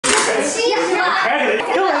欺负了。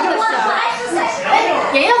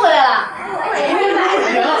妍妍回来了。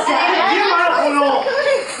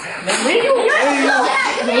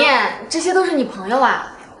妍妍，这些都是你朋友啊？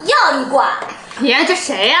要你管？妍妍，这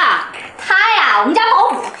谁呀？他呀，我们家保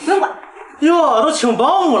姆，不用管。哟，都请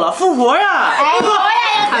保姆了，富婆呀！哎，富婆呀！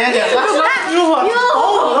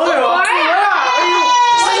保姆都有。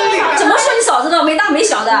怎么说你嫂子的没大没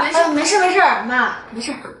小的？没事，妈，没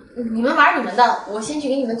事，你们玩你们的，我先去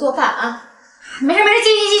给你们做饭啊。没事，继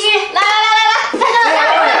续，来，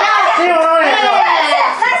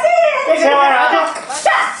先玩啥去？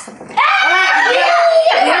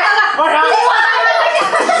玩啥？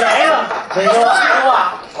谁呢？谁说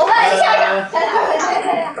话？我帮你想想。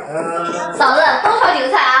嫂子，多炒几个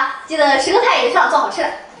菜啊，记得10个菜以上，做好吃的。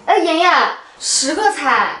妍妍，10个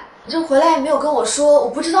菜，你这回来也没有跟我说，我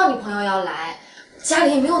不知道你朋友要来，家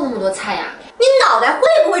里也没有那么多菜呀。你脑袋会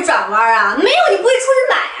不会转弯啊？没有你不会出去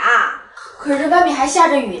买啊？可是外面还下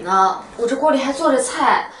着雨呢，我这锅里还做着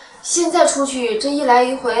菜，现在出去这一来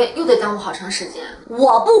一回又得耽误好长时间。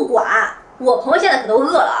我不管，我朋友现在可都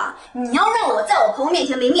饿了啊！你要让我在我朋友面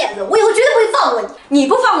前没面子，我以后绝对不会放过你。你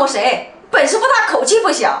不放过谁？本事不大，口气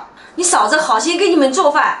不小。你嫂子好心给你们做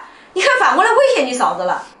饭，你还反过来威胁你嫂子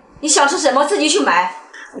了。你想吃什么自己去买。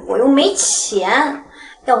我又没钱，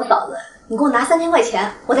要不嫂子，你给我拿3000块钱，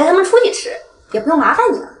我带他们出去吃，也不用麻烦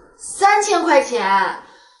你了。3000块钱，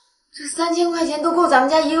这3000块钱都够咱们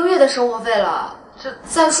家1个月的生活费了。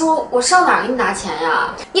再说我上哪儿给你拿钱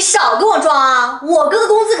呀？你少跟我装啊！我哥的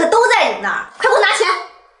工资可都在你那儿，快给我拿钱！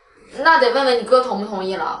那得问问你哥同不同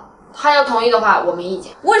意了。他要同意的话，我没意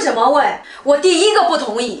见。问什么问？我第一个不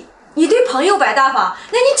同意。你对朋友摆大方，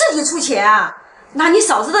那你自己出钱啊，拿你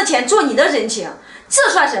嫂子的钱做你的人情，这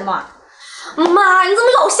算什么？妈，你怎么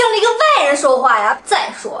老向着一个外人说话呀？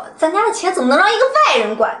再说，咱家的钱怎么能让一个外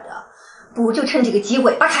人管着？不如就趁这个机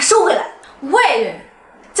会把卡收回来。外人，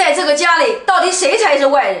在这个家里到底谁才是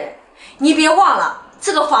外人？你别忘了，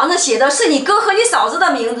这个房子写的是你哥和你嫂子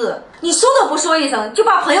的名字，你说都不说一声，就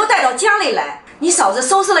把朋友带到家里来。你嫂子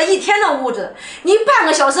收拾了1天的屋子，你半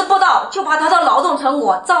个小时不到就把她的劳动成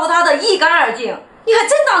果糟蹋得一干二净，你还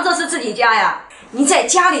真当这是自己家呀？你在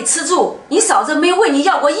家里吃住，你嫂子没问你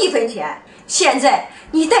要过1分钱，现在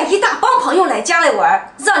你带一大帮朋友来家里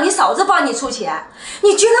玩，让你嫂子帮你出钱，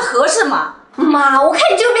你觉得合适吗？妈，我看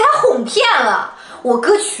你就是被他哄骗了。我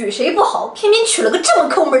哥娶谁不好，偏偏娶了个这么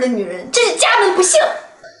抠门的女人，真是家门不幸。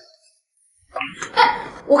哎，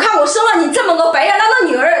我看我生了你这么个白眼狼的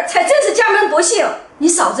女儿，才真是家门不幸。你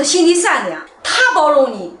嫂子心地善良，她包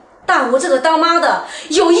容你，但我这个当妈的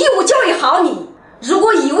有义务教育好你。如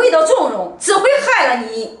果一味的纵容，只会害了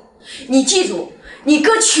你。你记住，你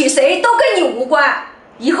哥娶谁都跟你无关。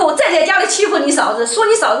以后再在家里欺负你嫂子，说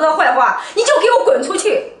你嫂子的坏话，你就给我滚出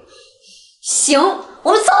去。行，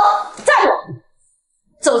我们走。站住！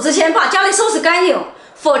走之前把家里收拾干净，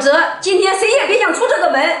否则今天谁也别想出这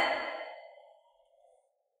个门。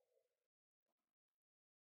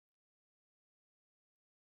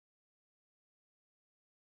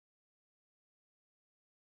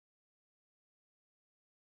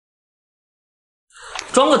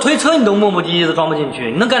装个推车你都磨磨唧唧的装不进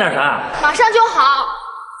去，你能干点啥？马上就好。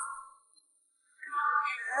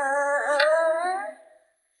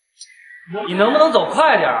你能不能走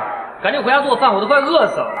快点儿？赶紧回家做饭，我都快饿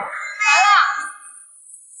死了。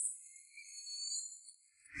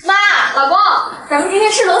妈，老公，咱们今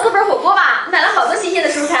天吃螺蛳粉火锅吧，买了好多新鲜的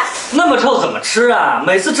蔬菜。那么臭怎么吃啊？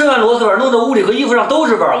每次吃完螺蛳粉，弄得屋里和衣服上都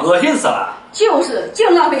是味儿，恶心死了。就是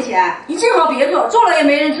净浪费钱，你最好别做，做了也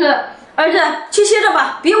没人吃。儿子，去歇着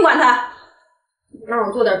吧，不用管他。那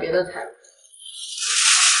我做点别的菜。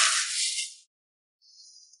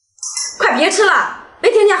快别吃了，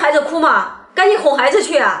没听见孩子哭吗？赶紧哄孩子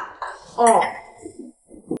去啊！哦。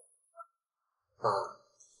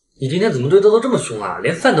你今天怎么对豆豆这么凶啊？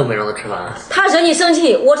连饭都没让他吃完。他惹你生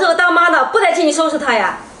气，我这个当妈的不得替你收拾他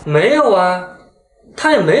呀？没有啊，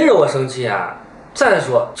他也没惹我生气啊。再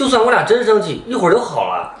说，就算我俩真生气，一会儿就好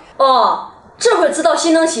了。哦。这会儿知道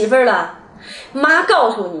心疼媳妇儿了。妈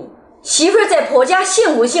告诉你，媳妇儿在婆家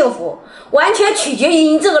幸不幸福，完全取决于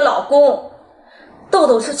你这个老公。豆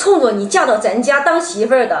豆是冲着你嫁到咱家当媳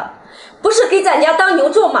妇儿的，不是给咱家当牛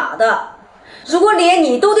做马的。如果连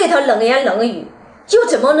你都对他冷言冷语，又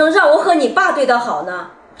怎么能让我和你爸对他好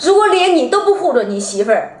呢？如果连你都不护着你媳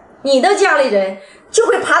妇儿，你的家里人就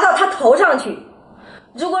会爬到他头上去。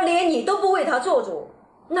如果连你都不为他做主，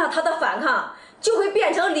那他的反抗就会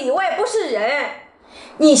变成里外不是人。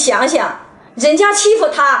你想想，人家欺负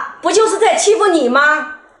他，不就是在欺负你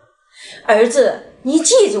吗？儿子，你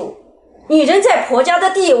记住，女人在婆家的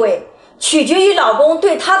地位取决于老公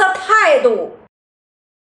对她的态度。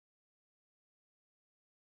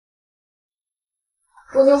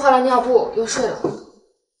波妞换了尿布，又睡了。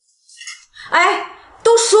哎，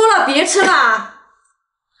都说了别吃了，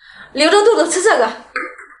留着豆豆吃这个。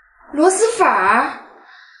螺蛳粉儿。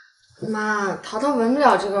妈，淘淘闻不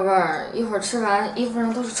了这个味儿，一会儿吃完衣服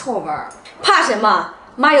上都是臭味儿。怕什么？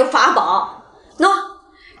妈有法宝。喏，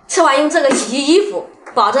吃完用这个洗洗衣服，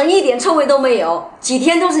保证一点臭味都没有，几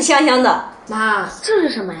天都是香香的。妈，这是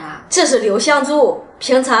什么呀？这是留香珠。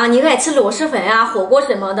平常你爱吃螺蛳粉啊、火锅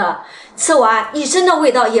什么的，吃完一身的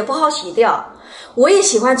味道也不好洗掉。我也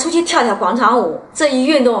喜欢出去跳跳广场舞，这一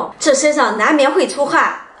运动，这身上难免会出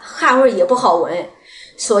汗，汗味也不好闻，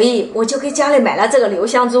所以我就给家里买了这个留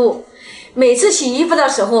香珠。每次洗衣服的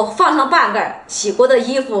时候放上半盖，洗过的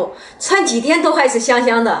衣服穿几天都还是香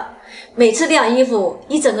香的。每次晾衣服，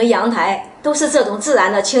一整个阳台都是这种自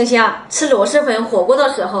然的清香。吃螺蛳粉、火锅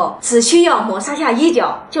的时候，只需要抹擦下衣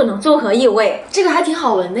角就能中和异味。这个还挺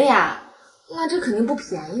好闻的呀。那这肯定不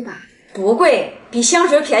便宜吧？不贵，比香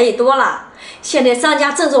水便宜多了。现在商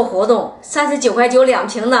家正做活动，39.9块2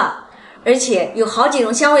瓶呢，而且有好几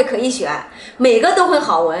种香味可以选，每个都很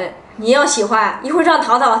好闻。你要喜欢，一会儿让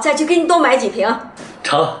淘淘再去给你多买几瓶。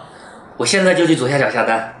成，我现在就去左下角下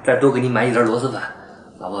单，再多给你买一袋螺蛳粉。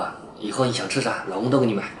老婆，以后你想吃啥，老公都给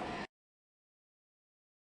你买。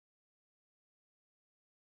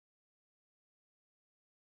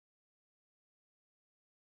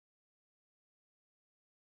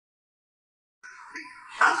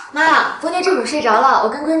妈，波妞这会儿睡着了，我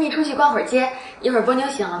跟闺蜜出去逛会儿街，一会儿波妞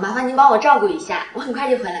醒了，麻烦您帮我照顾一下，我很快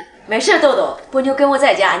就回来。没事，豆豆，波妞跟我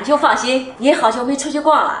在家，你就放心。你也好久没出去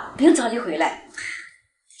逛了，别着急回来。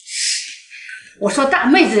我说大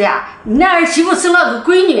妹子呀，你那儿媳妇生了个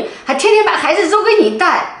闺女，还天天把孩子都给你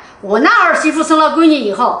带。我那儿媳妇生了闺女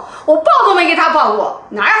以后，我抱都没给她抱过，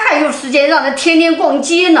哪还有时间让她天天逛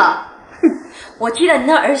街呢？我记得你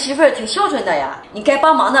那儿媳妇挺孝顺的呀，你该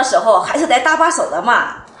帮忙的时候还是得搭把手的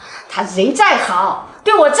嘛。她人再好，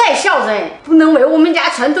对我再孝顺，不能为我们家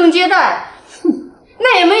传宗接代，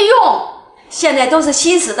那也没用。现在都是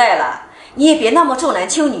新时代了，你也别那么重男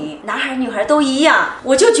轻女，男孩女孩都一样。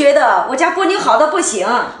我就觉得我家波妞好的不行。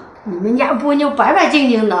你们家波妞白白净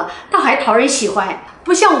净的，倒还讨人喜欢，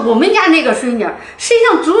不像我们家那个孙女，身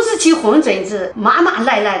上总是起红疹子，麻麻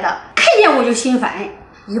赖赖的，看见我就心烦。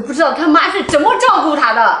也不知道他妈是怎么照顾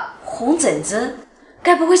她的。红疹子，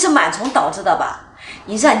该不会是螨虫导致的吧？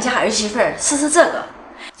你让你家儿媳妇试试这个，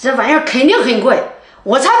这玩意儿肯定很贵，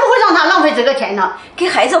我才不会让她浪费这个钱呢。给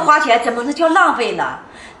孩子花钱怎么能叫浪费呢？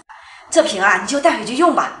这瓶啊，你就带回去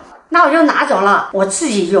用吧。那我就拿走了，我自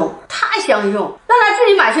己用。她想用，让她自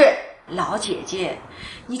己买去。老姐姐，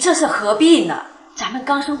你这是何必呢？咱们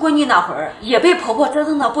刚生闺女那会儿，也被婆婆折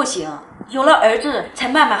腾的不行，有了儿子才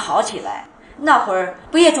慢慢好起来。那会儿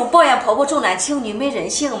不也总抱怨婆婆重男轻女没人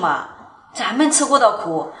性吗？咱们吃过的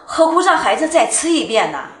苦，何苦让孩子再吃一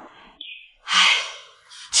遍呢？唉，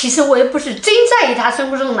其实我也不是真在意她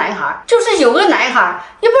生不生男孩，就是有个男孩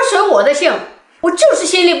也不随我的性，我就是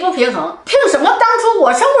心里不平衡。凭什么当初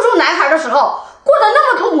我生不出男孩的时候过得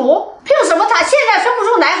那么痛苦，凭什么她现在生不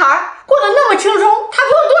出男孩过得那么轻松？她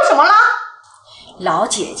比我多什么了？老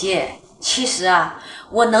姐姐，其实啊，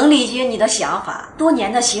我能理解你的想法。多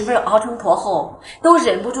年的媳妇熬成婆后，都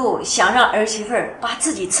忍不住想让儿媳妇把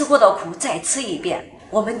自己吃过的苦再吃一遍。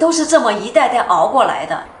我们都是这么一代代熬过来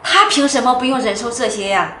的，她凭什么不用忍受这些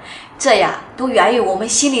呀？这呀，都源于我们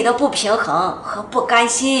心里的不平衡和不甘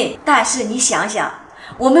心。但是你想想，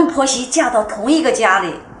我们婆媳嫁到同一个家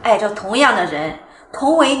里，爱着同样的人，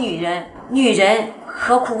同为女人，女人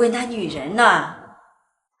何苦为难女人呢？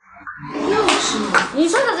你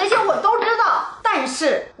说的这些我都知道，但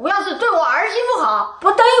是我要是对我儿媳妇好，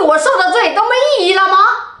不等于我受的罪都没意义了吗？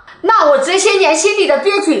那我这些年心里的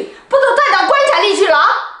憋屈，不都带到棺材里去了？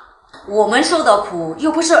我们受的苦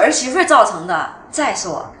又不是儿媳妇造成的。再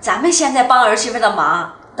说，咱们现在帮儿媳妇的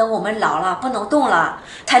忙，等我们老了不能动了，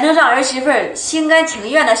才能让儿媳妇心甘情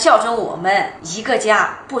愿地孝顺我们。一个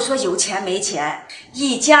家不说有钱没钱，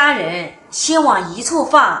一家人心往一处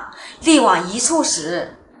放，力往一处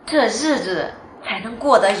使，这日子才能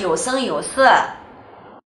过得有声有色。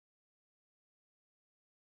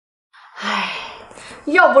唉，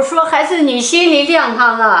要不说还是你心里亮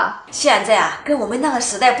堂了。现在啊，跟我们那个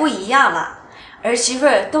时代不一样了，儿媳妇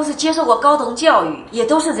都是接受过高等教育，也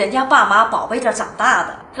都是人家爸妈宝贝着长大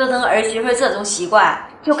的。折腾儿媳妇这种习惯，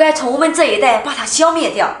就该从我们这一代把它消灭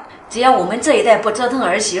掉。只要我们这一代不折腾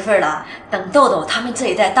儿媳妇了，等豆豆他们这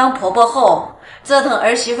一代当婆婆后，折腾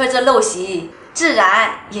儿媳妇这陋习自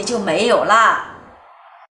然也就没有啦。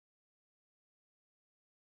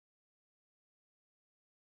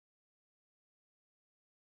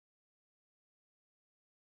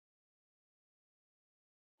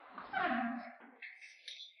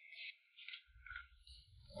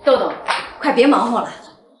豆豆，快别忙活了。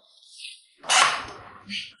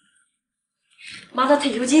妈的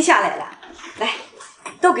退休金下来了，来，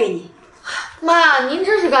都给你。妈，您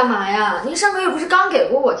这是干嘛呀？您上个月不是刚给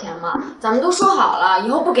过我钱吗？咱们都说好了，以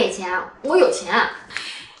后不给钱，我有钱。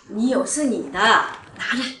你有是你的，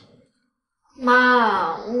拿着。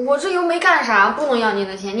妈，我这又没干啥，不能要您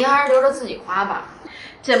的钱，您还是留着自己花吧。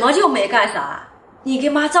怎么就没干啥？你给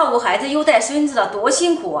妈照顾孩子又带孙子的，多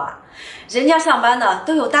辛苦啊！人家上班的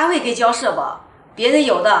都有单位给交社保，别人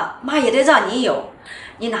有的，妈也得让你有。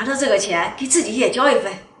你拿着这个钱，给自己也交一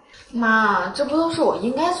份。妈，这不都是我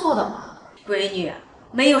应该做的吗？闺女，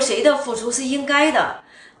没有谁的付出是应该的。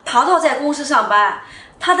淘淘在公司上班，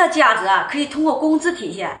她的价值可以通过工资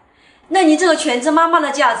体现。那你这个全职妈妈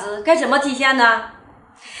的价值该怎么体现呢？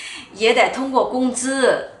也得通过工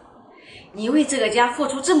资。你为这个家付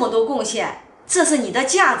出这么多贡献，这是你的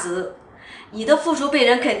价值。你的付出被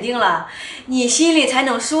人肯定了，你心里才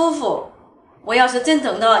能舒服。我要是真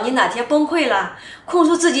等到你哪天崩溃了，控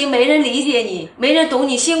诉自己没人理解你，没人懂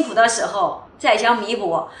你辛苦的时候，再想弥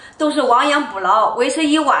补，都是亡羊补牢，为时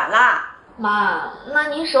已晚了。妈，那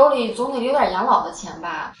您手里总得留点养老的钱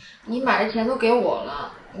吧？您把这钱都给我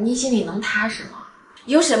了，您心里能踏实吗？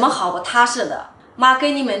有什么好不踏实的？妈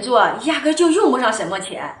给你们做，压根就用不上什么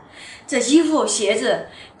钱。这衣服、鞋子，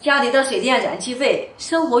家里的水电、燃气费、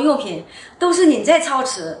生活用品，都是你在操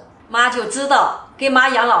持。妈就知道，给妈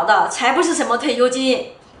养老的才不是什么退休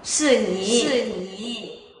金，是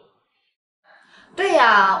你。对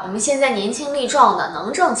呀，我们现在年轻力壮的，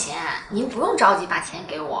能挣钱，您不用着急把钱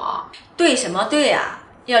给我。对什么对呀？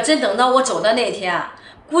要真等到我走的那天，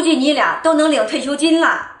估计你俩都能领退休金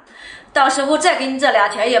了。到时候再给你这俩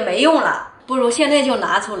钱也没用了，不如现在就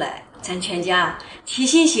拿出来，咱全家齐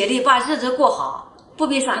心协力把日子过好，不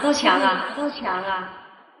比啥都强啊！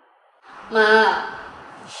妈。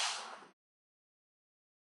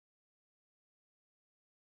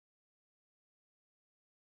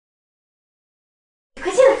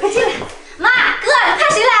快进来！妈，哥，你看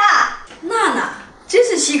谁来了？娜娜，真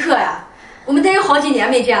是稀客呀！我们得有好几年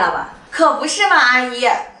没见了吧？可不是嘛，阿姨。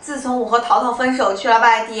自从我和淘淘分手去了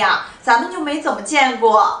外地啊，咱们就没怎么见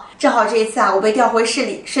过。正好这一次啊，我被调回市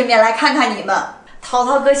里，顺便来看看你们。淘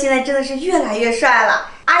淘哥现在真的是越来越帅了，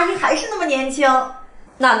阿姨还是那么年轻。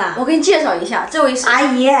娜娜，我给你介绍一下，这位是阿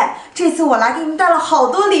姨。这次我来给你们带了好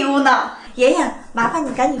多礼物呢。妍妍，麻烦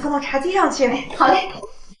你赶紧放到茶几上去。好嘞。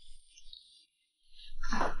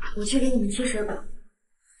我去给你们切水果。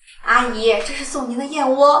阿姨，这是送您的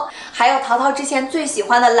燕窝，还有淘淘之前最喜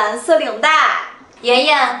欢的蓝色领带。妍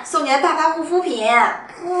妍，送你的大牌护肤品。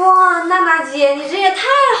哇，娜娜姐，你人也太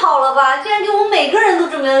好了吧！竟然给我们每个人都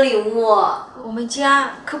准备了礼物。我们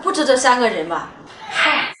家可不止这3个人吧？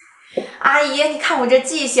嗨，阿姨，你看我这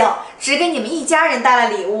记性，只给你们一家人带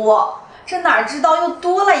了礼物。这哪知道又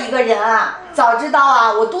多了一个人啊！早知道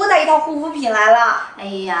啊，我多带一套护肤品来了。哎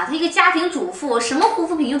呀，她一个家庭主妇，什么护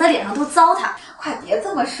肤品用她脸上都糟蹋。快别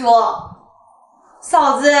这么说，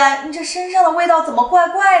嫂子，你这身上的味道怎么怪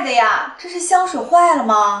怪的呀？这是香水坏了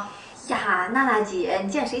吗？呀，娜娜姐，你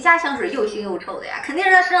见谁家香水又腥又臭的呀？肯定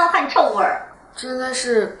是她身上汗臭味儿。这应该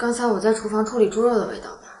是刚才我在厨房处理猪肉的味道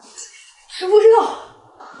吧？猪肉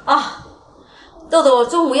啊，豆豆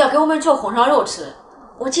中午要给我们做红烧肉吃。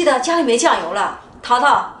我记得家里没酱油了，淘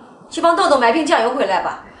淘，去帮豆豆买瓶酱油回来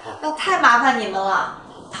吧。那太麻烦你们了。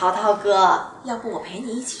淘淘哥，要不我陪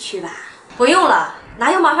你一起去吧？不用了，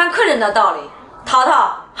哪有麻烦客人的道理？淘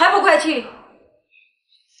淘，还不快去！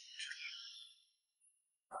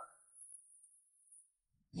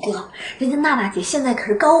哥，人家娜娜姐现在可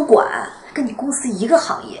是高管，跟你公司一个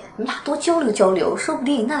行业，你俩多交流交流，说不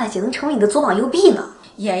定娜娜姐能成为你的左膀右臂呢。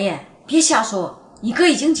妍妍，别瞎说，你哥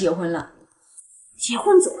已经结婚了。结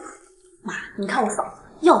婚怎么了？妈，你看我嫂子，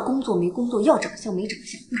要工作没工作，要长相没长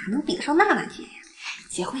相，哪能比得上娜娜姐呀？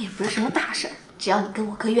结婚也不是什么大事儿，只要你跟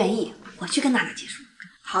我哥愿意，我去跟娜娜姐说。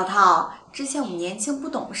淘淘，之前我年轻不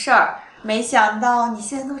懂事儿，没想到你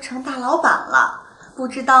现在都成大老板了，不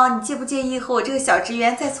知道你介不介意和我这个小职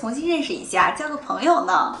员再重新认识一下，交个朋友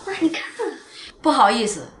呢？那你看，不好意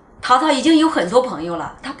思，淘淘已经有很多朋友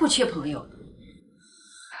了，她不缺朋友。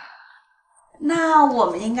那我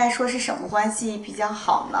们应该说是什么关系比较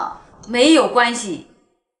好呢？没有关系，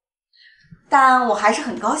但我还是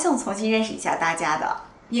很高兴重新认识一下大家的。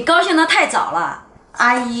你高兴得太早了。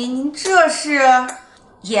阿姨，您这是……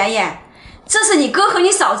妍妍，这是你哥和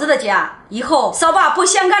你嫂子的家，以后少把不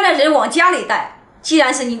相干的人往家里带。既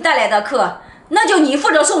然是你带来的客，那就你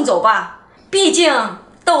负责送走吧。毕竟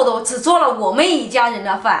豆豆只做了我们一家人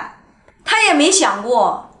的饭，他也没想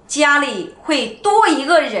过家里会多一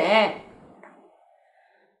个人。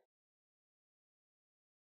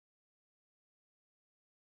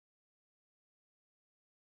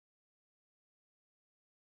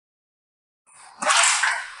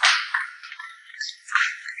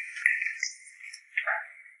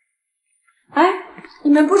你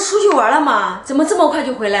们不是出去玩了吗？怎么这么快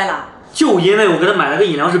就回来了？就因为我给他买了个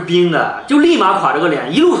饮料是冰的，就立马垮着个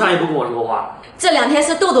脸，一路上也不跟我说话。这2天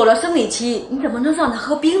是豆豆的生理期，你怎么能让他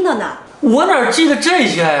喝冰的呢？我哪记得这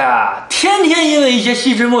些呀？天天因为一些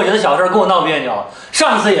细枝末节的小事跟我闹别扭。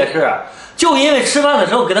上次也是，就因为吃饭的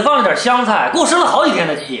时候给他放了点香菜，给我生了好几天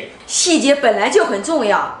的气。细节本来就很重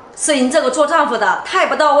要，是你这个做丈夫的太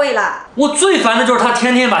不到位了。我最烦的就是他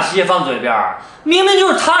天天把细节放嘴边，明明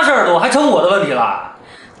就是他事儿多，还成我的问题了。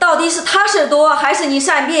到底是他事多还是你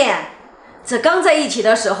善变？这刚在一起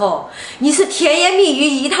的时候，你是甜言蜜语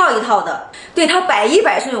一套一套的，对他百依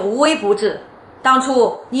百顺，无微不至。当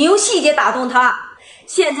初你用细节打动他，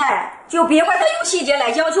现在就别怪他用细节来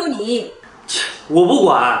要求你。我不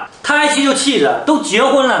管，他爱气就气着，都结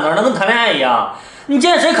婚了，哪能跟谈恋爱一样？你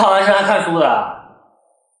见谁考完试还看书的？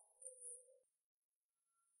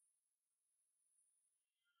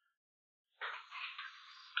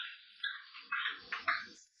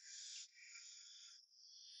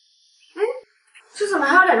这怎么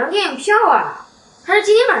还有2张电影票啊？还是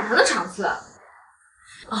今天晚上的场次？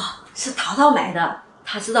哦，是淘淘买的，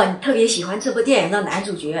他知道你特别喜欢这部电影的男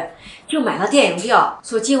主角，就买了电影票，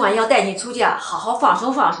说今晚要带你出去好好放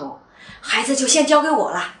松放松。孩子就先交给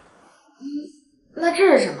我了。那这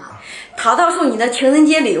是什么？淘淘送你的情人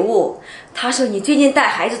节礼物，他说你最近带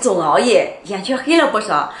孩子总熬夜，眼圈黑了不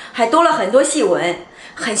少，还多了很多细纹，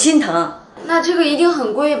很心疼。那这个一定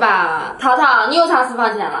很贵吧？淘淘，你又藏私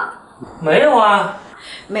房钱了？没有啊，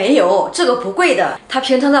没有，这个不贵的，他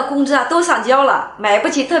平常的工资都上交了，买不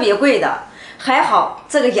起特别贵的。还好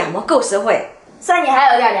这个眼膜够实惠，算你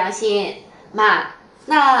还有点良心。妈，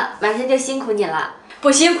那晚上就辛苦你了。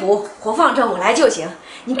不辛苦，活放着我来就行。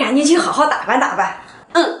你赶紧去好好打扮打扮。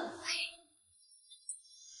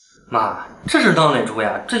妈，这是当哪出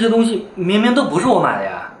呀？这些东西明明都不是我买的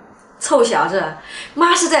呀。臭小子，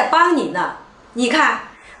妈是在帮你呢。你看，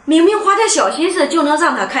明明花点小心思就能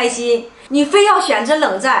让他开心，你非要选择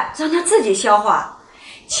冷战，让他自己消化。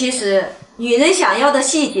其实，女人想要的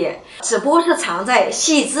细节，只不过是藏在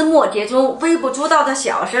细枝末节中微不足道的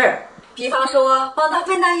小事儿。比方说，帮他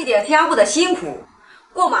分担一点家务的辛苦，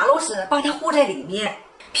过马路时把他护在里面，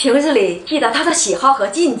平日里记得他的喜好和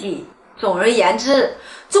禁忌。总而言之，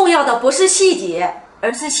重要的不是细节，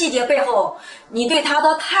而是细节背后你对他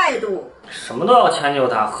的态度。什么都要迁就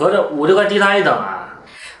他，合着我就该低他一等啊？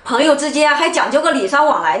朋友之间还讲究个礼尚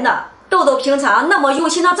往来呢。豆豆平常那么用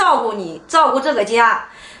心的照顾你，照顾这个家，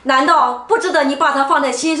难道不值得你把他放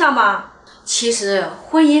在心上吗？其实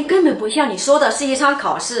婚姻根本不像你说的是一场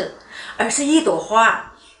考试，而是一朵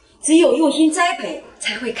花，只有用心栽培，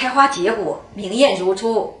才会开花结果，明艳如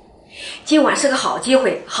初。今晚是个好机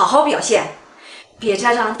会，好好表现，别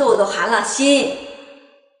再让豆豆寒了心。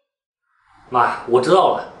妈，我知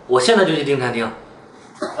道了，我现在就去订餐厅。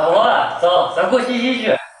老婆，走，咱过西西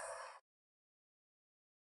去。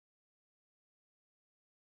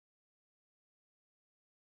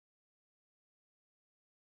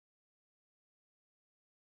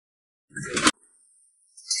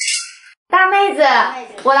大妹子，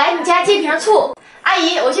我来你家借瓶醋。阿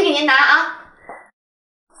姨，我去给您拿啊。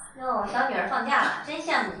哟，小女儿放假了，真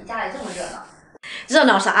羡慕你家里这么热闹。热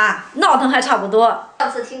闹啥？闹腾还差不多。上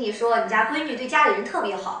次听你说你家闺女对家里人特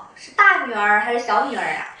别好，是大女儿还是小女儿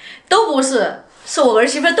啊？都不是，是我儿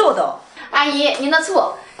媳妇豆豆。阿姨，您的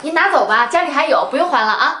醋，您拿走吧，家里还有，不用还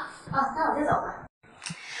了啊。那我先走吧。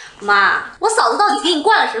妈，我嫂子到底给你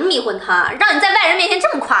灌了什么迷魂汤，让你在外人面前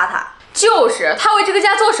这么夸她？就是她为这个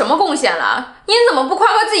家做什么贡献了？您怎么不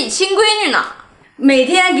夸夸自己亲闺女呢？每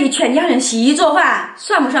天给全家人洗衣做饭，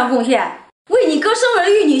算不算贡献？为你哥生儿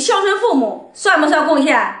育女，孝顺父母，算不算贡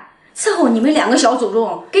献？伺候你们2个小祖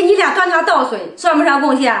宗，给你俩端茶倒水，算不算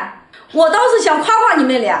贡献？我倒是想夸夸你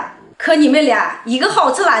们俩，可你们俩一个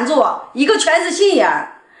好吃懒做，一个全是心眼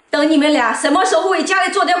儿。等你们俩什么时候为家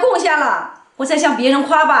里做点贡献了，我再向别人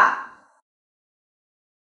夸吧。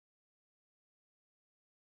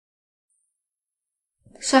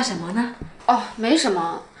算什么呢？哦，没什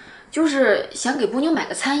么，就是想给波妞买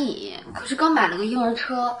个餐椅，可是刚买了个婴儿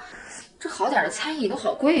车，这好点的餐椅都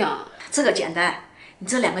好贵啊。这个简单，你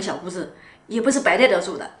这2个小姑子也不是白带着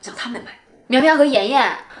住的，让他们买。苗苗和妍妍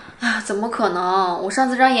啊，怎么可能？我上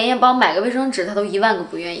次让妍妍帮我买个卫生纸，她都1万个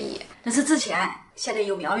不愿意。那是之前，现在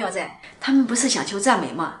有苗苗在，他们不是想求赞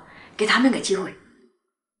美吗？给他们个机会。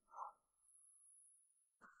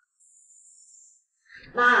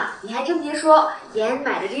妈，你还真别说，妍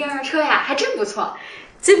买的这样的车呀，还真不错。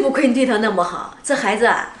真不愧你对她那么好，这孩子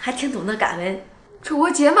啊，还挺懂得感恩。这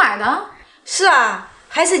我姐买的？是啊，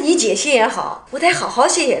还是你姐心眼好，我得好好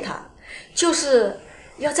谢谢她。就是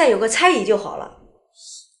要再有个餐椅就好了。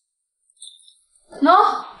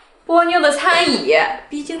喏，蜗牛的餐椅，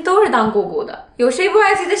毕竟都是当姑姑的，有谁不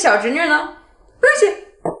爱自己的小侄女呢？不客气。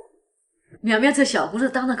苗苗这小姑子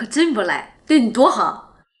当的可真不赖，对你多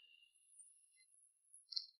好。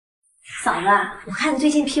嫂子，我看你最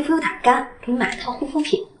近皮肤有点干，给你买了套护肤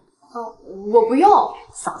品。我不用。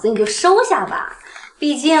嫂子你就收下吧，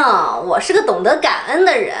毕竟我是个懂得感恩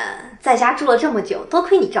的人，在家住了这么久，多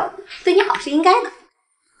亏你照顾，对你好是应该的。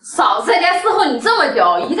嫂子在家伺候你这么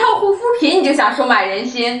久，一套护肤品你就想收买人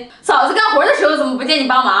心？嫂子干活的时候怎么不见你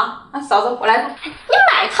帮忙？啊，嫂子我来。你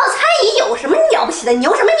买套餐椅有什么了不起的？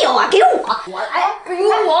牛什么牛啊？给我来，给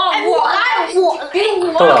我来，给我。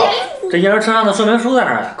豆豆，这婴儿车上的说明书在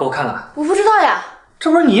哪儿呀？给我看看。我不知道呀。这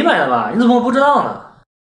不是你买的吗？你怎么会不知道呢？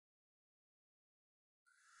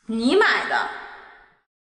你买的。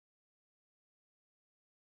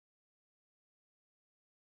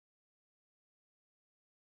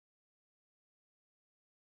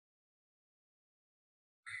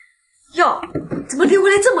哟，怎么拎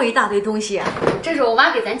回来这么一大堆东西啊？这是我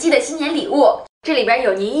妈给咱寄的新年礼物，这里边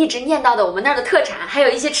有您一直念叨的我们那儿的特产，还有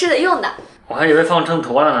一些吃的用的。我还以为放秤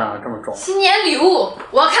砣了呢，这么重。新年礼物，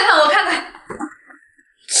我看看，我看看。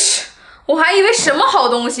切，我还以为什么好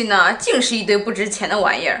东西呢，竟是一堆不值钱的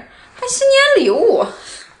玩意儿，还新年礼物。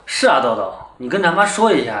是啊，豆豆，你跟咱妈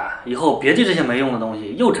说一下，以后别寄这些没用的东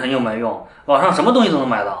西，又沉又没用，网上什么东西都能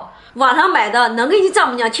买到。网上买的能跟你丈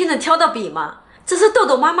母娘亲自挑的比吗？这是豆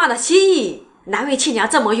豆妈妈的心意，难为亲家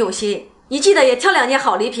这么用心，你记得也挑2件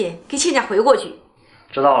好礼品给亲家回过去。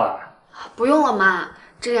知道了。不用了妈，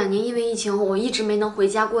这2年因为疫情，我一直没能回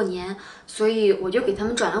家过年，所以我就给他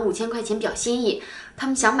们转了5000块钱表心意，他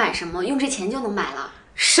们想买什么用这钱就能买了。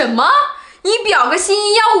什么？你表个心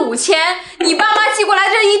意要5000？你爸妈寄过来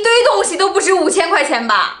这一堆东西都不值5000块钱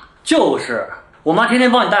吧？就是，我妈天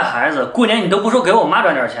天帮你带孩子，过年你都不说给我妈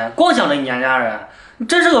转点钱，光想着你娘家人，你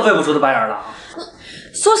真是个喂不出的白眼狼。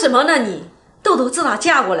说什么呢你？豆豆自打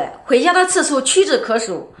嫁过来，回家的次数屈指可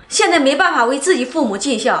数，现在没办法为自己父母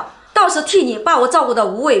尽孝，倒是替你把我照顾得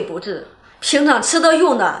无微不至。平常吃的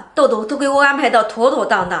用的，豆豆都给我安排得妥妥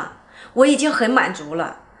当当，我已经很满足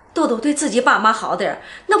了。豆豆对自己爸妈好点，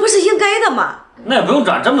那不是应该的吗？那也不用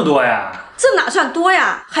转这么多呀。这哪算多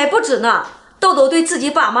呀？还不止呢。豆豆对自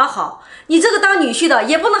己爸妈好，你这个当女婿的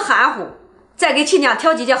也不能含糊。再给亲家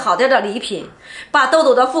挑几件好点的礼品，把豆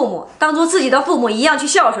豆的父母当做自己的父母一样去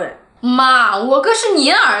孝顺。妈，我可是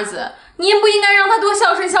您儿子，您不应该让他多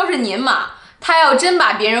孝顺孝顺您吗？他要真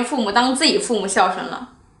把别人父母当自己父母孝顺了，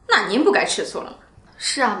那您不该吃醋了。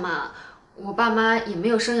是啊，妈，我爸妈也没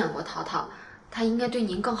有生养过淘淘，他应该对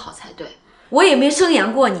您更好才对。我也没生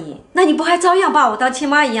养过你，那你不还照样把我当亲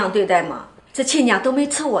妈一样对待吗？这亲家都没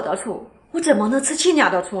吃我的醋，我怎么能吃亲家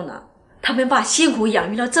的醋呢？他们把辛苦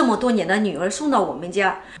养育了这么多年的女儿送到我们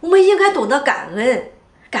家，我们应该懂得感恩，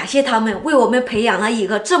感谢他们为我们培养了一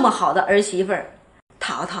个这么好的儿媳妇儿。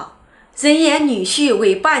淘淘，人言女婿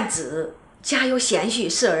为半子，家有贤婿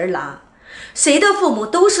是儿郎，谁的父母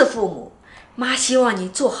都是父母。妈希望你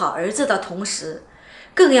做好儿子的同时，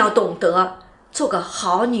更要懂得做个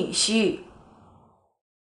好女婿。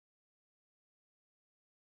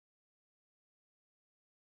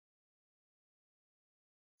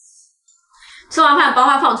吃完饭把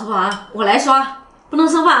碗放厨房，我来刷，不能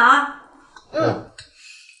剩饭啊。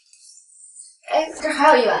哎，这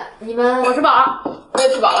还有一碗，你们……我吃饱了，我也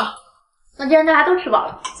吃饱了。那既然大家都吃饱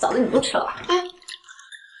了，嫂子你都吃了吧？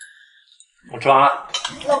我吃完了。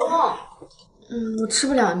老公，我吃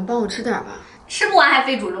不了，你帮我吃点吧。吃不完还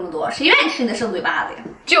非煮这么多，谁愿意吃你的剩嘴巴子呀？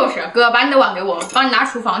就是哥，把你的碗给我，帮你拿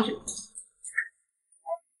厨房去。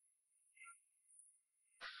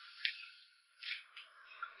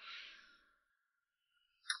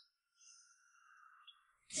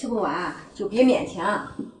吃不完就别勉强。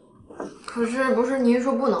可是不是您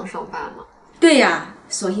说不能剩饭吗？对呀，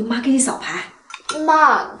所以妈给你扫盘。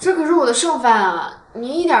妈，这可是我的剩饭啊！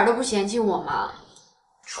您一点都不嫌弃我吗？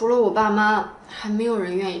除了我爸妈，还没有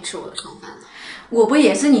人愿意吃我的剩饭呢。我不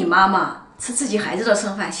也是你妈吗？吃自己孩子的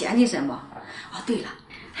剩饭嫌弃什么？哦，对了，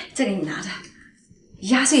这个你拿着，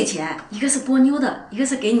压岁钱，一个是波妞的，一个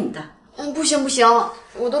是给你的。不行不行，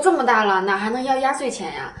我都这么大了，哪还能要压岁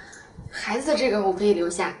钱呀？孩子的这个我可以留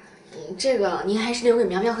下，这个您还是留给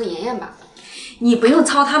苗苗和妍妍吧。你不用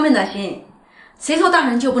操他们的心，谁说大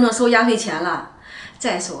人就不能收压岁钱了？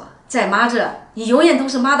再说，在妈这，你永远都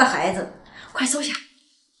是妈的孩子，快收下。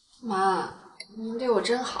妈，您对我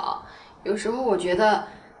真好，有时候我觉得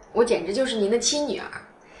我简直就是您的亲女儿。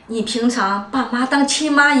你平常把妈当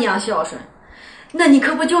亲妈一样孝顺，那你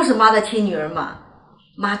可不就是妈的亲女儿吗？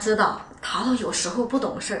妈知道淘淘有时候不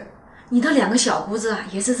懂事，你的2个小姑子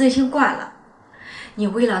也是真心惯了。你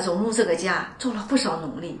为了融入这个家做了不少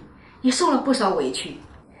努力，也受了不少委屈，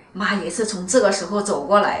妈也是从这个时候走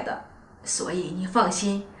过来的，所以你放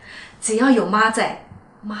心，只要有妈在，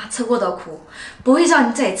妈吃过的苦不会让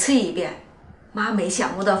你再吃一遍，妈没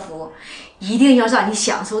享过的福一定要让你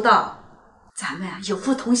享受到。咱们有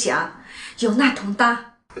福同享，有难同当。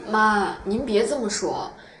妈，您别这么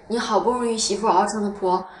说，你好不容易媳妇熬成了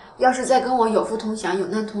婆，要是再跟我有福同享，有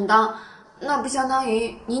难同当，那不相当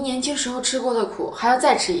于您年轻时候吃过的苦还要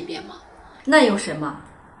再吃一遍吗？那有什么？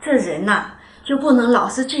这人呐，就不能老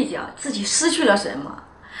是计较自己失去了什么，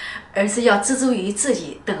而是要知足于自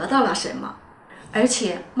己得到了什么。而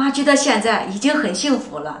且妈觉得现在已经很幸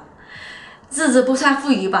福了，日子不算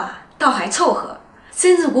富裕吧，倒还凑合，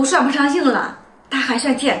身子骨算不上硬朗，但还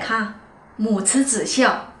算健康，母慈子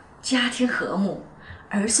孝，家庭和睦，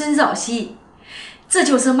儿孙绕膝，这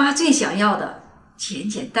就是妈最想要的，简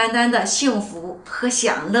简单单的幸福和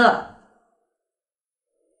享乐。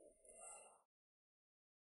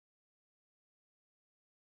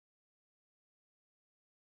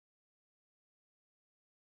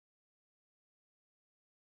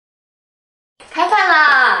开饭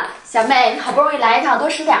啦，小妹，你好不容易来一趟，多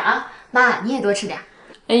吃点啊。妈，你也多吃点。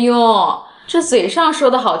哎呦，这嘴上说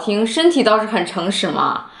的好听，身体倒是很诚实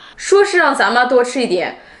嘛。说是让咱妈多吃一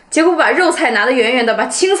点，结果把肉菜拿得远远的，把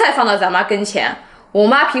青菜放到咱妈跟前。我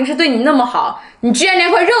妈平时对你那么好，你居然连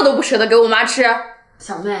块肉都不舍得给我妈吃。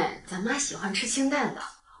小妹，咱妈喜欢吃清淡的。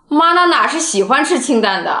妈那哪是喜欢吃清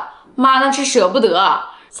淡的，妈那是舍不得。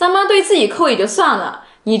咱妈对自己抠也就算了，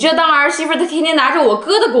你这当儿媳妇的，天天拿着我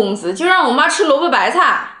哥的工资，就让我妈吃萝卜白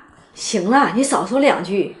菜。行了，你少说两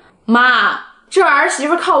句。妈，这儿媳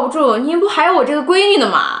妇靠不住，您不还有我这个闺女呢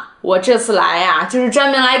吗？我这次来呀，就是专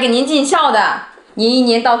门来给您尽孝的。您一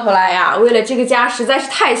年到头来呀，为了这个家实在是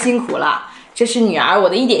太辛苦了。这是女儿我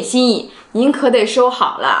的一点心意，您可得收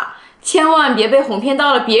好了，千万别被哄骗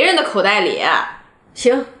到了别人的口袋里。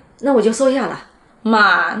行，那我就收下了。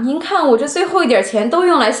妈，您看我这最后一点钱都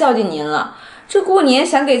用来孝敬您了，这过年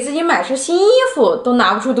想给自己买身新衣服都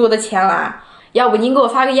拿不出多的钱来，要不您给我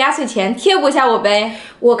发个压岁钱贴补一下我呗？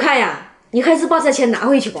我看呀，你还是把这钱拿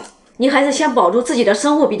回去吧，你还是先保住自己的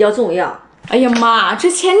生活比较重要。哎呀妈，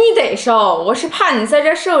这钱你得收，我是怕你在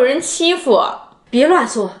这受人欺负。别乱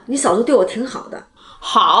说，你嫂子对我挺好的。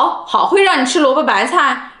好会让你吃萝卜白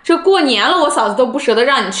菜，这过年了我嫂子都不舍得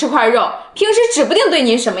让你吃块肉，平时指不定对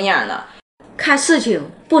您什么样呢。看事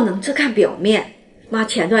情不能只看表面，妈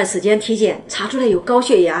前段时间体检查出来有高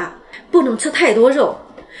血压，不能吃太多肉。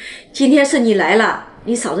今天是你来了，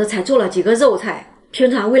你嫂子才做了几个肉菜，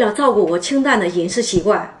平常为了照顾我清淡的饮食习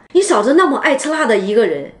惯，你嫂子那么爱吃辣的一个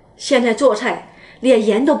人，现在做菜连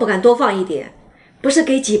盐都不敢多放一点，不是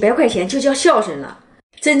给几百块钱就叫孝顺了。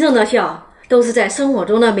真正的孝都是在生活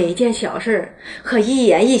中的每一件小事和一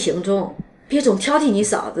言一行中，别总挑剔你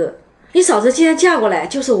嫂子。你嫂子既然嫁过来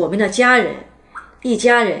就是我们的家人，一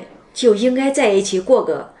家人就应该在一起过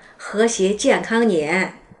个和谐健康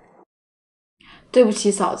年。对不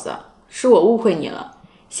起嫂子，是我误会你了，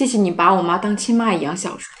谢谢你把我妈当亲妈一样孝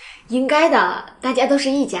顺。应该的，大家都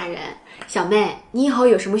是一家人。小妹，你以后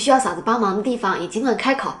有什么需要嫂子帮忙的地方也尽管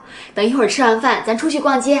开口，等一会儿吃完饭咱出去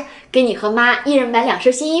逛街，给你和妈一人买2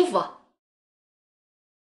身新衣服。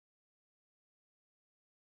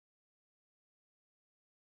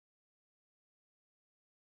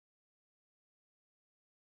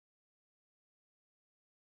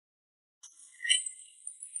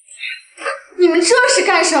你们这是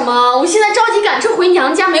干什么？我现在着急赶车回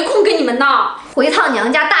娘家，没空跟你们闹。回趟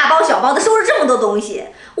娘家大包小包的收拾这么多东西，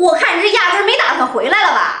我看你这压根没打算回来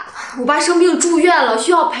了吧？我爸生病住院了，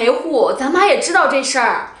需要陪护，咱妈也知道这事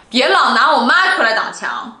儿。别老拿我妈出来挡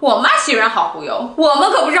枪，我妈欺人好忽悠，我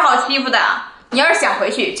们可不是好欺负的。你要是想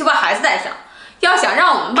回去，就把孩子带上；要想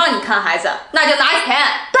让我们帮你看孩子，那就拿钱。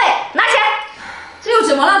对，拿钱。这又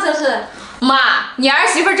怎么了？这是妈，你儿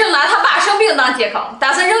媳妇正拿她爸生病当借口，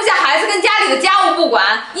打算扔下孩子跟家里的家务不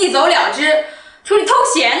管，一走了之，出去偷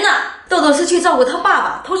闲呢。豆豆是去照顾他爸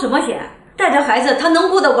爸，偷什么闲？带着孩子他能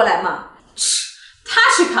顾得过来吗？他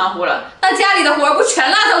去看护了，那家里的活不全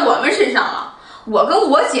落在我们身上了？我跟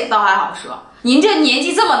我姐倒还好说，您这年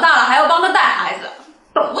纪这么大了，还要帮他带孩子，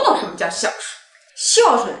懂不懂什么叫孝顺？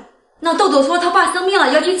孝顺？那豆豆说他爸生病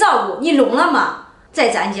了要去照顾，你聋了吗？在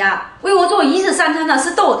咱家为我做1日3餐的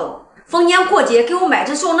是豆豆，逢年过节给我买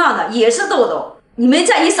这送那的也是豆豆。你们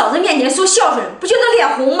在你嫂子面前说孝顺，不觉得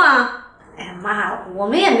脸红吗？哎呀妈，我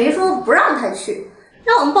们也没说不让他去，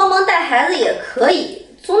让我们帮忙带孩子也可以，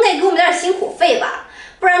总得给我们点辛苦费吧，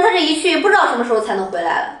不然他这一去不知道什么时候才能回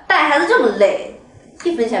来了。带孩子这么累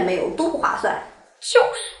，1分钱没有，多不划算。就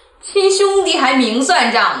是亲兄弟还明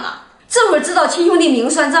算账呢，这会儿知道亲兄弟明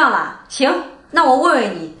算账了。行，那我问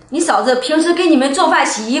问你，你嫂子平时给你们做饭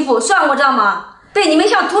洗衣服算过账吗？被你们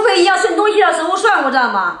像土匪一样顺东西的时候算过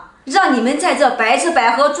账吗？让你们在这白吃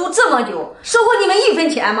白喝住这么久，收获你们1分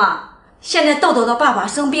钱吗？现在豆豆的爸爸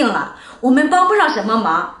生病了，我们帮不上什么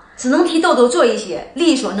忙，只能替豆豆做一些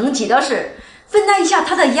力所能及的事，分担一下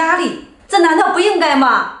他的压力，这难道不应该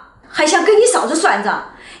吗？还想跟你嫂子算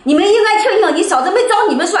账，你们应该庆幸你嫂子没找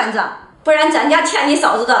你们算账，不然咱家欠你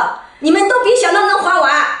嫂子的，你们都别想到能还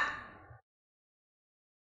完。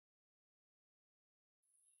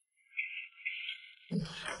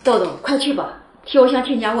豆豆，快去吧，替我向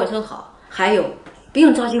亲家问声好。还有，不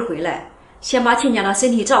用着急回来，先把亲家的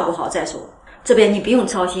身体照顾好再说。这边你不用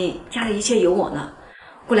操心，家里一切有我呢。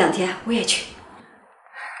过2天我也去。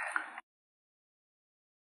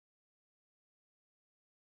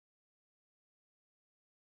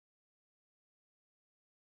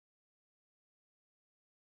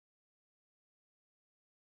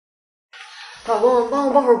老公，帮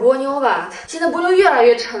我抱会儿波妞吧，现在波妞越来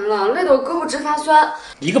越沉了，累得我胳膊直发酸。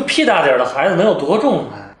一个屁大点的孩子能有多重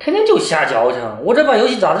啊？天天就瞎矫情。我这把游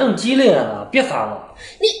戏打得这么激烈呢，别烦我。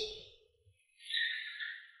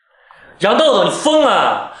杨豆豆，你疯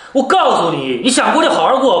了！我告诉你，你想过就好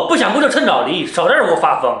好过，不想过就趁早离，少在这给我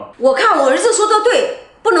发疯。我看我儿子说的对，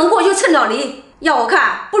不能过就趁早离。要我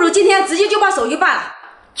看，不如今天直接就把手续办了。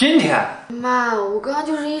今天？妈，我刚刚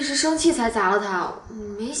就是一时生气才砸了他，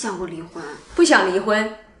没想过离婚。不想离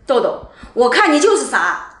婚，豆豆，我看你就是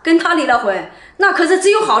傻，跟他离了婚，那可是只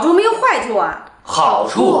有好处没有坏处啊。好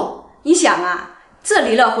处？你想啊，这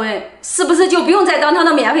离了婚，是不是就不用再当他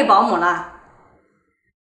的免费保姆了？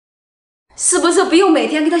是不是不用每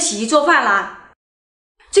天给他洗衣做饭了？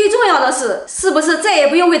最重要的是不是再也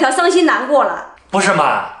不用为他伤心难过了？不是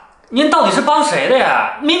妈，您到底是帮谁的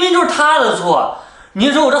呀？明明就是他的错。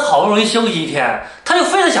您说我这好不容易休息1天，他就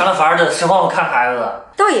非得想着法子使唤我看孩子。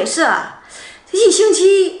倒也是啊，1星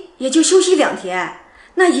期也就休息2天，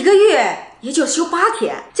那1个月也就休8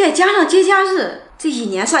天，再加上节假日，这1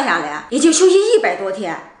年算下来也就休息100多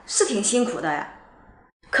天，是挺辛苦的呀。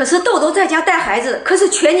可是豆豆在家带孩子可是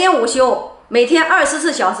全年无休，每天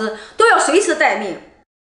24小时都要随时待命，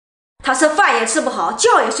他是饭也吃不好，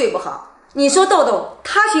觉也睡不好。你说豆豆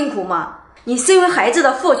他辛苦吗？你身为孩子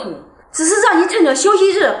的父亲，只是让你趁着休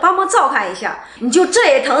息日帮忙照看一下，你就这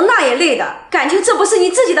也疼那也累的，感情这不是你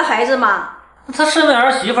自己的孩子吗？他身为儿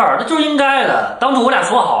媳妇儿，那就是应该的。当初我俩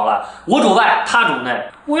说好了，我主外，他主内。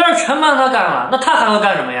我要是全帮他干了，那他还会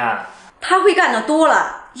干什么呀？他会干的多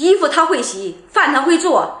了，衣服他会洗，饭他会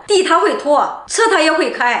做，地他会拖，车他也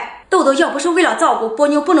会开。豆豆要不是为了照顾波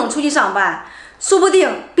妞不能出去上班，说不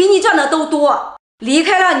定比你赚的都多。离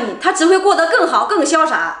开了你，他只会过得更好更潇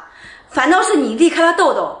洒。反倒是你离开了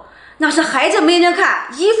豆豆，那是孩子没人看，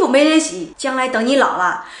衣服没人洗，将来等你老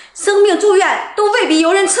了，生病住院都未必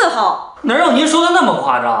有人伺候。哪有您说的那么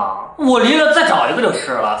夸张？我离了再找一个就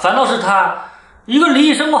是了。反倒是她，一个离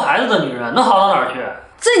异生过孩子的女人，能好到哪儿去？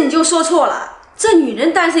这你就说错了，这女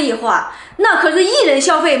人单身一话，那可是一人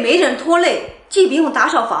消费没人拖累，既不用打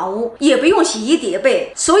扫房屋，也不用洗衣叠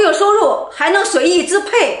被，所有收入还能随意支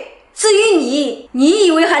配。至于你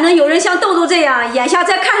以为还能有人像豆豆这样眼下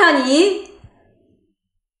再看上你？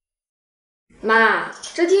妈，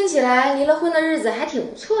这听起来离了婚的日子还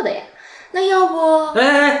挺不错的呀。那要不……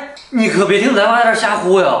哎，你可别听咱妈在这瞎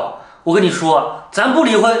忽悠。我跟你说，咱不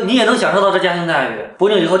离婚，你也能享受到这家庭待遇。不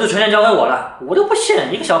定以后就全权交给我了，我就不信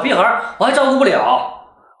一个小屁孩我还照顾不了。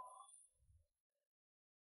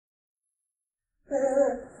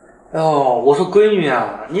哦，我说闺女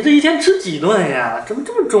啊，你这一天吃几顿呀？怎么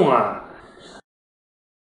这么重啊？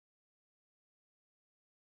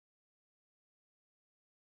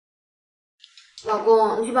老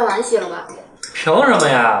公，你去把碗洗了吧。凭什么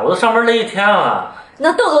呀？我都上班累1天了。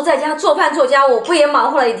那豆豆在家做饭做家务不也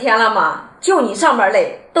忙活了1天了吗？就你上班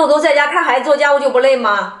累，豆豆在家看孩子做家务就不累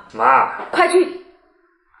吗？妈，快去。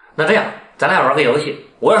那这样，咱俩玩个游戏，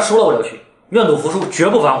我要输了我就去，愿赌服输，绝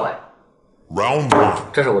不反悔。Round 1，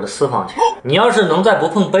这是我的私房钱，你要是能在不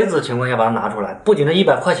碰杯子的情况下把它拿出来，不仅这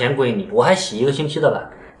100块钱归你，我还洗1个星期的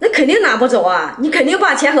碗。那肯定拿不走啊！你肯定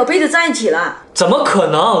把钱和杯子粘一起了。怎么可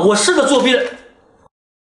能？我是个作弊的。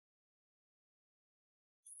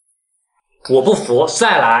我不服，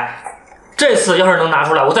再来！这次要是能拿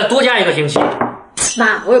出来，我再多加1个星期。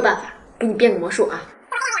妈，我有办法，给你变个魔术啊！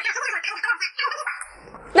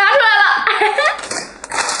拿出来了！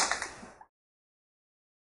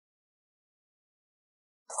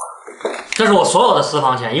这是我所有的私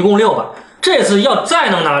房钱，一共600。这次要再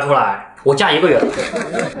能拿出来，我加1个月。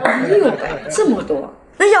600，这么多？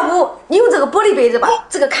那要不你用这个玻璃杯子吧，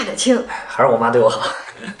这个看得清。还是我妈对我好。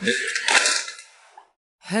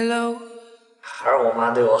Hello， 还是我妈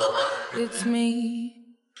对我好。It's me。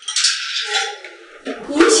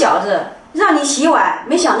你小子让你洗碗，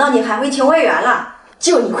没想到你还会请外援了，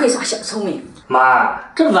就你会耍小聪明。妈，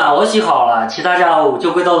这碗我洗好了，其他家务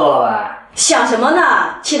就归豆豆了吧？想什么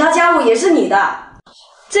呢？其他家务也是你的，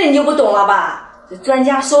这你就不懂了吧？这专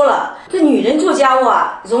家说了，这女人做家务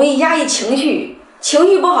啊，容易压抑情绪，情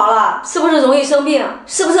绪不好了，是不是容易生病？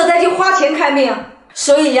是不是再去花钱看病？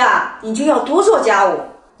所以呀，你就要多做家务。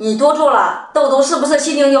你多做了，豆豆是不是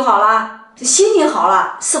心情就好了？这心情好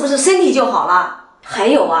了，是不是身体就好了？还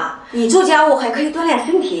有啊，你做家务还可以锻炼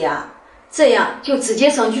身体呀，这样就直接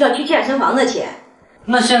省去了去健身房的钱。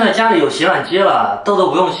那现在家里有洗碗机了，豆豆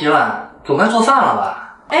不用洗碗，总该做饭了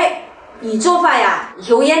吧？哎，你做饭呀，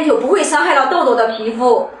油烟就不会伤害到豆豆的皮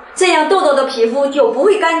肤，这样豆豆的皮肤就不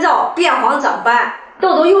会干燥、变黄、长斑。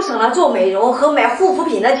豆豆又省了做美容和买护肤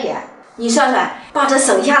品的钱。你算算，把这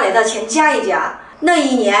省下来的钱加一加，那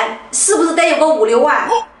一年是不是得有个5、6万？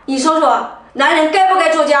你说说，男人该不该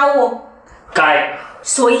做家务？该。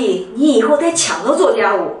所以你以后得抢着做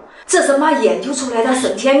家务，这是妈研究出来的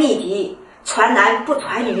省钱秘籍，传男不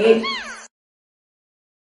传女。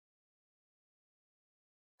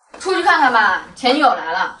出去看看吧，前女友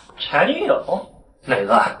来了。前女友？哪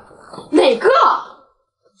个？哪个？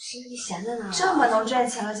是你闲着呢。这么能赚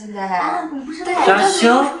钱了，现在啊，你不知道？嘉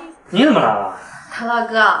兴，你怎么来了？陶老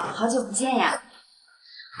哥，好久不见呀。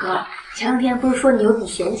哥，前两天不是说你有笔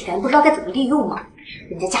闲钱，不知道该怎么利用吗？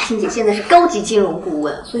人家嘉欣姐现在是高级金融顾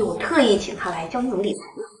问，所以我特意请她来教你怎么理财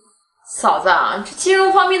呢。嫂子，这金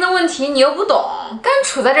融方面的问题你又不懂，干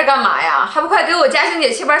杵在这干嘛呀？还不快给我嘉欣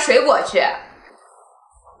姐切盘水果去！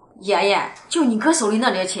妍妍，就你哥手里那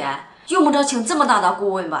点钱，用不着请这么大的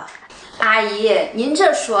顾问吧？阿姨，您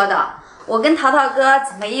这说的，我跟淘淘哥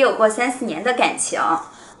怎么也有过3、4年的感情，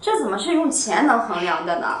这怎么是用钱能衡量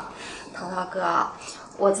的呢？淘淘哥，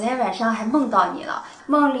我昨天晚上还梦到你了，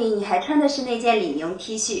梦里你还穿的是那件李宁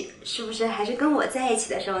T 恤，是不是还是跟我在一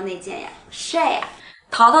起的时候那件呀？帅呀！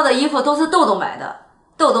淘淘的衣服都是豆豆买的，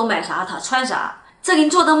豆豆买啥他穿啥，这跟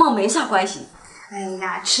做的梦没啥关系。哎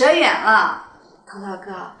呀，扯远了。淘淘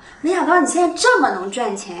哥，没想到你现在这么能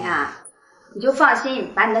赚钱呀！你就放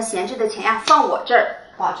心，把你的闲置的钱呀放我这儿，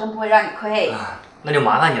保证不会让你亏。那就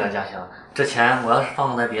麻烦你了，嘉兴。这钱我要是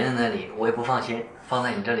放在别人那里，我也不放心；放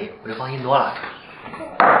在你这里，我就放心多了。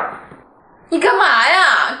你干嘛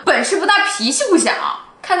呀？本事不大，脾气不小。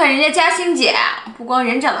看看人家嘉欣姐，不光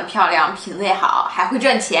人长得漂亮，品味好，还会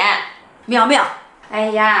赚钱。苗苗，哎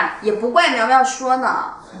呀，也不怪苗苗说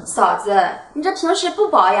呢。嫂子，你这平时不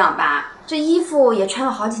保养吧？这衣服也穿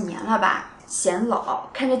了好几年了吧？显老，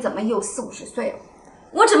看着怎么有40、50岁了。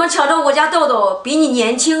我怎么瞧着我家豆豆比你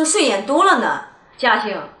年轻顺眼多了呢？嘉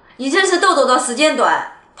兴，你认识豆豆的时间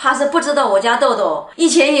短，怕是不知道我家豆豆以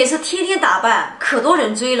前也是天天打扮，可多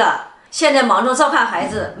人追了，现在忙着照看孩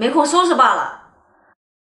子，没空收拾罢了。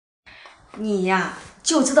你呀，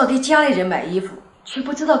就知道给家里人买衣服，却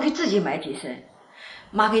不知道给自己买几身。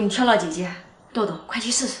妈给你挑了几件，豆豆快去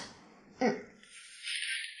试试。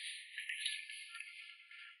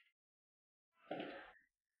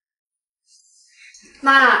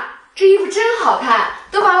妈，这衣服真好看，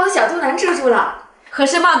都把我的小肚腩遮住了。合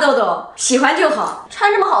适吗，豆豆？喜欢就好。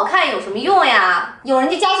穿这么好看有什么用呀？有人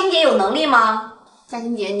家嘉欣姐有能力吗？嘉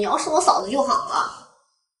欣姐，你要是我嫂子就好了。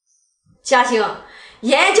嘉兴，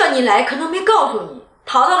妍妍叫你来，可能没告诉你，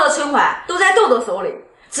淘淘的存款都在豆豆手里，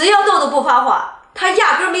只要豆豆不发话，他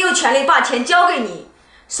压根没有权利把钱交给你。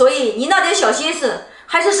所以你那点小心思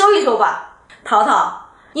还是收一收吧。淘淘，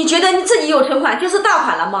你觉得你自己有存款就是大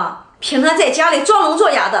款了吗？平常在家里装聋作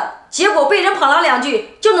哑的，结果被人捧了2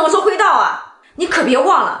句就能说会道啊！你可别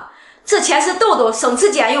忘了，这钱是豆豆省吃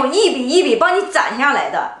俭用一笔一笔帮你攒下来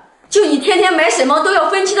的。就你天天买什么都要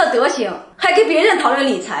分期的德行，还给别人讨论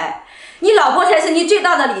理财，你老婆才是你最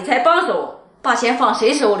大的理财帮手。把钱放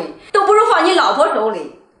谁手里都不如放你老婆手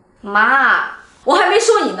里。妈，我还没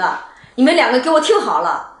说你呢，你们2个给我听好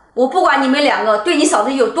了，我不管你们2个对你嫂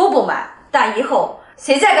子有多不满，但以后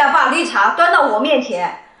谁再敢把绿茶端到我面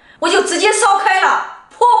前，我就直接烧开了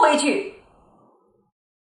泼回去。